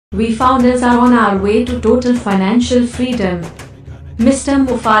We founders are on our way to total financial freedom. Mr.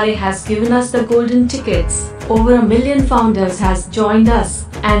 Mufare has given us the golden tickets. Over 1 million founders has joined us,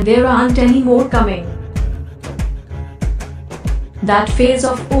 and there aren't any more coming. That phase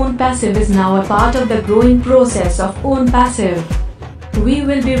of ONPASSIVE is now a part of the growing process of ONPASSIVE. We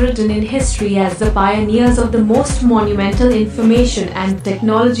will be written in history as the pioneers of the most monumental information and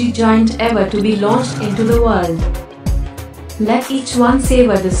technology giant ever to be launched into the world. Let each one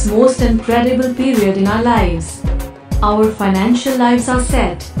savor this most incredible period in our lives. Our financial lives are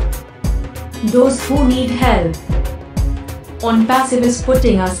set. Those who need help. ONPASSIVE is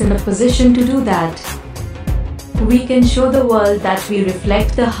putting us in a position to do that. We can show the world that we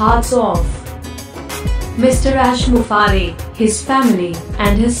reflect the hearts of Mr. Ash Mufare, his family,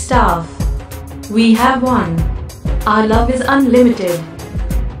 and his staff. We have won. Our love is unlimited.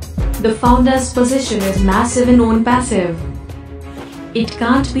 The founder's position is massive in ONPASSIVE. It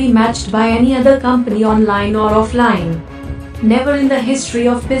can't be matched by any other company online or offline. Never in the history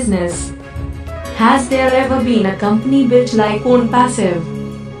of business has there ever been a company built like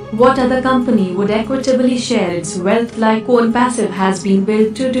ONPASSIVE. What other company would equitably share its wealth like ONPASSIVE has been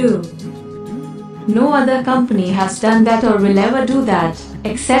built to do? No other company has done that or will ever do that,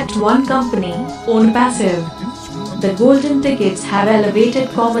 except one company, ONPASSIVE. The golden tickets have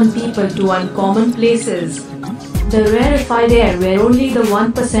elevated common people to uncommon places. The rarefied air where only the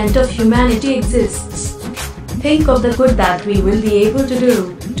 1% of humanity exists. Think of the good that we will be able to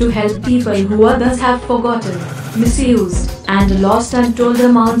do to help people who others have forgotten, misused, and lost untold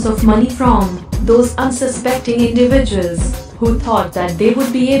amounts of money from those unsuspecting individuals who thought that they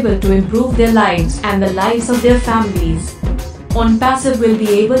would be able to improve their lives and the lives of their families. ONPASSIVE will be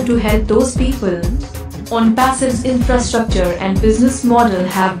able to help those people. ONPASSIVE's infrastructure and business model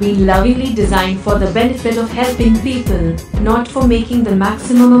have been lovingly designed for the benefit of helping people, not for making the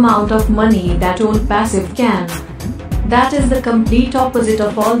maximum amount of money that ONPASSIVE can. That is the complete opposite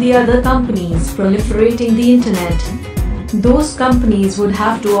of all the other companies proliferating the internet. Those companies would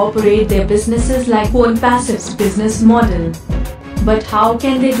have to operate their businesses like ONPASSIVE's business model. But how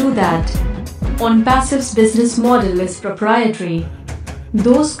can they do that? ONPASSIVE's business model is proprietary.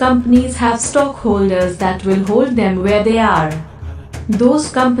 Those companies have stockholders that will hold them where they are.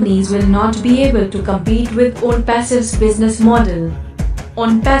 Those companies will not be able to compete with ONPASSIVE's business model.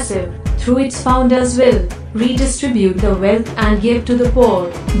 ONPASSIVE, through its founders, will redistribute the wealth and give to the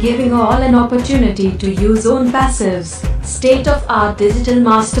poor, giving all an opportunity to use ONPASSIVE's state-of-art digital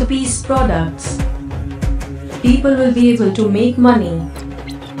masterpiece products. People will be able to make money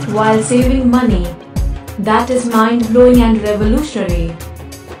while saving money. That is mind-blowing and revolutionary.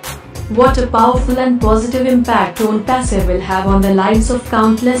 What a powerful and positive impact ONPASSIVE will have on the lives of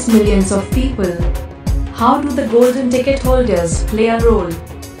countless millions of people. How do the golden ticket holders play a role?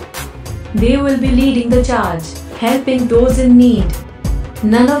 They will be leading the charge, helping those in need.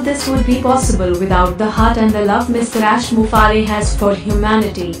 None of this would be possible without the heart and the love Mr. Ash Mufare has for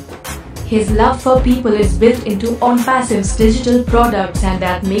humanity. His love for people is built into ONPASSIVE's digital products, and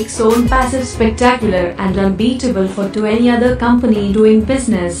that makes ONPASSIVE spectacular and unbeatable to any other company doing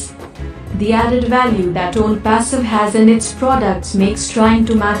business. The added value that ONPASSIVE has in its products makes trying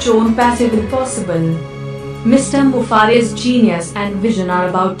to match ONPASSIVE impossible. Mr. Mufare's genius and vision are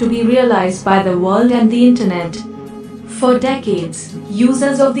about to be realized by the world and the internet. For decades,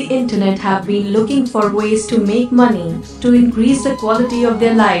 users of the internet have been looking for ways to make money, to increase the quality of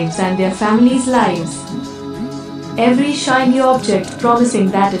their lives and their families' lives. Every shiny object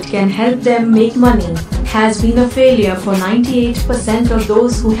promising that it can help them make money has been a failure for 98% of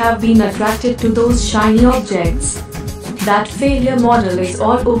those who have been attracted to those shiny objects. That failure model is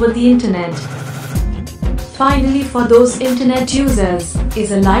all over the internet. Finally, for those internet users,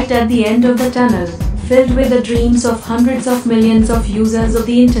 is a light at the end of the tunnel, filled with the dreams of hundreds of millions of users of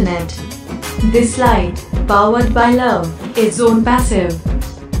the internet. This light, powered by love, is ONPASSIVE.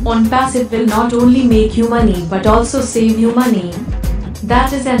 ONPASSIVE will not only make you money but also save you money.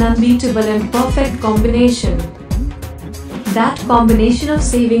 That is an unbeatable and perfect combination. That combination of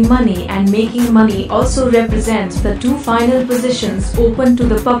saving money and making money also represents the two final positions open to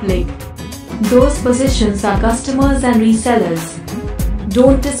the public. Those positions are customers and resellers.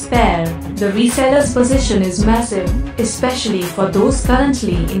 Don't despair, the reseller's position is massive, especially for those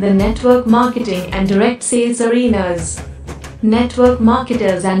currently in the network marketing and direct sales arenas. Network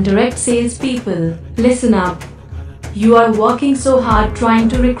marketers and direct sales people, listen up. You are working so hard trying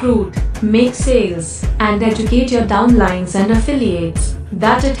to recruit, make sales, and educate your downlines and affiliates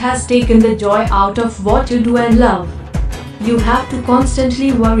that it has taken the joy out of what you do and love. You have to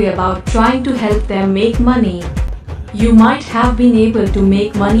constantly worry about trying to help them make money. You might have been able to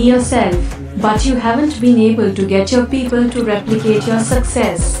make money yourself, but you haven't been able to get your people to replicate your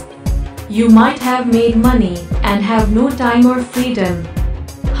success. You might have made money and have no time or freedom.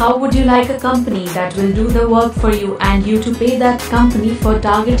 How would you like a company that will do the work for you and you to pay that company for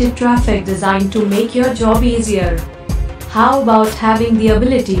targeted traffic designed to make your job easier? How about having the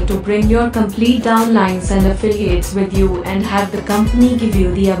ability to bring your complete downlines and affiliates with you and have the company give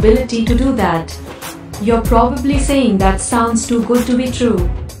you the ability to do that? You're probably saying that sounds too good to be true.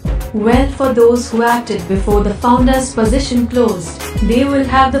 Well, for those who acted before the founder's position closed, they will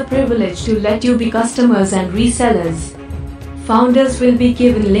have the privilege to let you be customers and resellers. Founders will be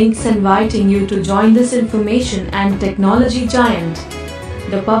given links inviting you to join this information and technology giant.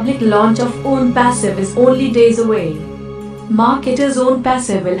 The public launch of ONPASSIVE is only days away. Marketers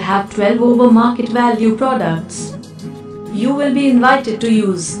ONPASSIVE will have 12 over market value products. You will be invited to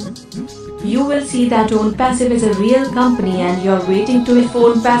use. You will see that ONPASSIVE is a real company and you're waiting to if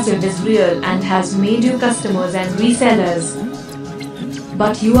ONPASSIVE is real and has made you customers and resellers.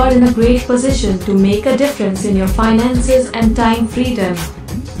 But you are in a great position to make a difference in your finances and time freedom.